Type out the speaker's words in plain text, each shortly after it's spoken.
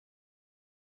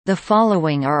The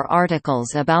following are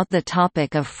articles about the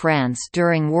topic of France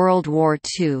during World War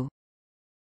II.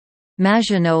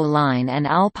 Maginot Line and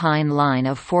Alpine Line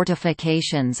of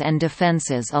fortifications and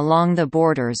defences along the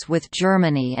borders with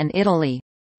Germany and Italy.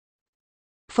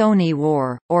 Phony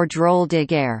War, or Drôle de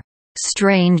guerre,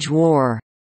 strange war,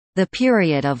 the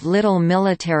period of little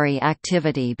military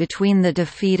activity between the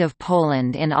defeat of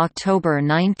Poland in October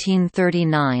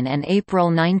 1939 and April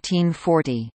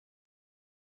 1940.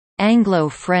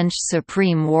 Anglo-French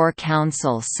Supreme War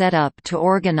Council set up to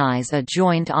organize a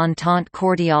joint Entente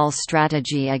Cordiale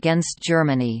strategy against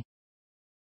Germany.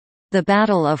 The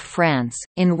Battle of France,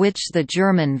 in which the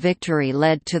German victory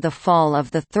led to the fall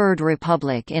of the Third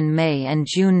Republic in May and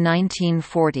June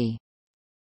 1940.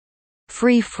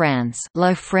 Free France,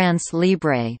 La France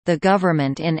Libre, the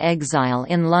government in exile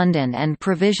in London and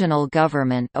provisional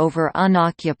government over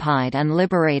unoccupied and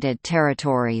liberated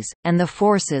territories, and the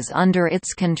forces under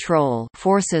its control,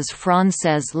 Forces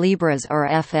Françaises Libres or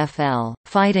FFL,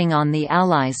 fighting on the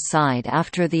Allies' side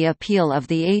after the appeal of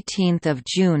 18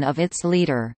 June of its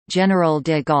leader, General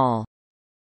de Gaulle.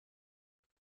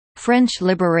 French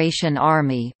Liberation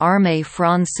Army, Armée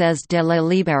Française de la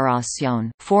Libération,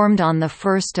 formed on 1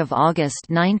 August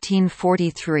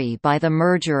 1943 by the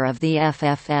merger of the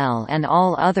FFL and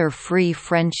all other Free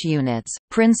French units,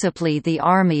 principally the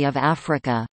Army of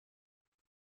Africa.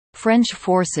 French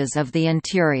Forces of the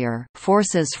Interior,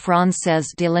 Forces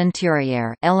Françaises de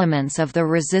l'Intérieur, elements of the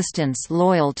resistance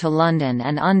loyal to London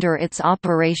and under its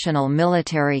operational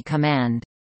military command.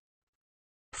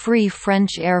 Free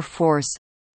French Air Force,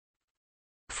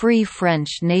 Free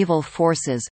French Naval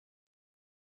Forces.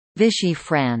 Vichy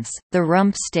France, the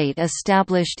rump state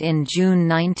established in June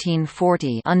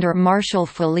 1940 under Marshal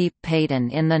Philippe Pétain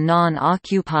in the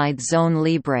non-occupied Zone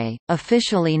Libre,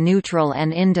 officially neutral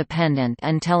and independent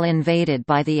until invaded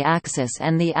by the Axis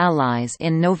and the Allies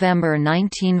in November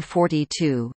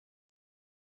 1942.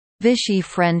 Vichy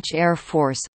French Air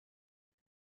Force.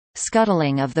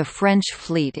 Scuttling of the French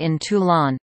fleet in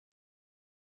Toulon.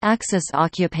 Axis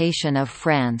occupation of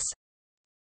France.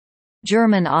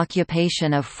 German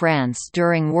occupation of France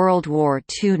during World War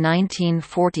II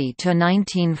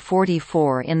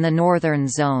 1940–1944 in the northern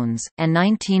zones, and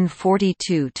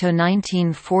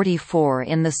 1942–1944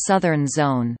 in the southern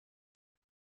zone.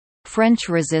 French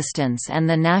resistance and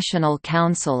the National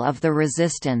Council of the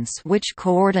Resistance, which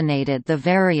coordinated the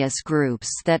various groups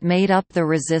that made up the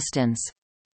resistance.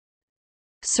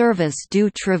 Service du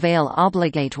travail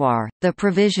obligatoire, the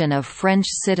provision of French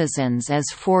citizens as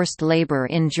forced labor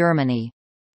in Germany.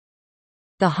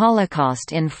 The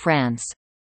Holocaust in France.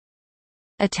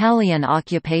 Italian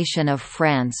occupation of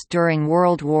France during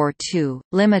World War II,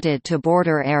 limited to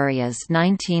border areas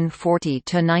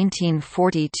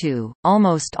 1940–1942,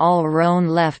 almost all Rhône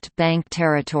left Bank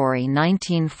territory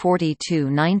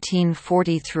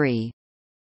 1942–1943.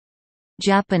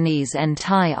 Japanese and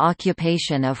Thai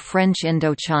occupation of French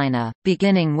Indochina,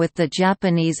 beginning with the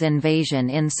Japanese invasion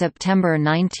in September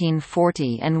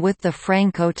 1940 and with the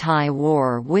Franco-Thai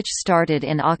War which started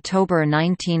in October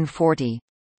 1940.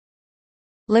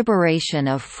 Liberation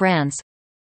of France.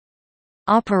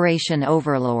 Operation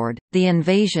Overlord, the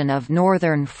invasion of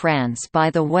northern France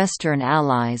by the Western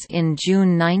Allies in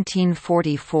June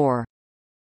 1944.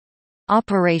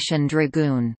 Operation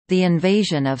Dragoon, the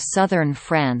invasion of southern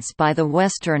France by the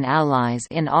Western Allies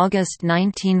in August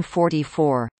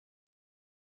 1944.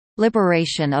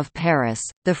 Liberation of Paris,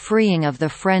 the freeing of the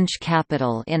French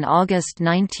capital in August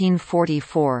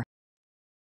 1944.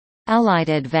 Allied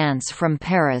advance from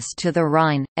Paris to the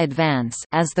Rhine, advance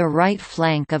as the right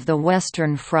flank of the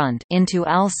Western Front into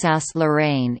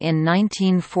Alsace-Lorraine in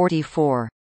 1944.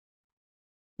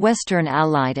 Western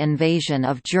Allied invasion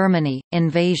of Germany,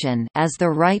 invasion as the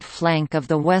right flank of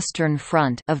the Western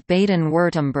Front of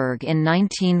Baden-Württemberg in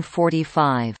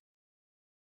 1945.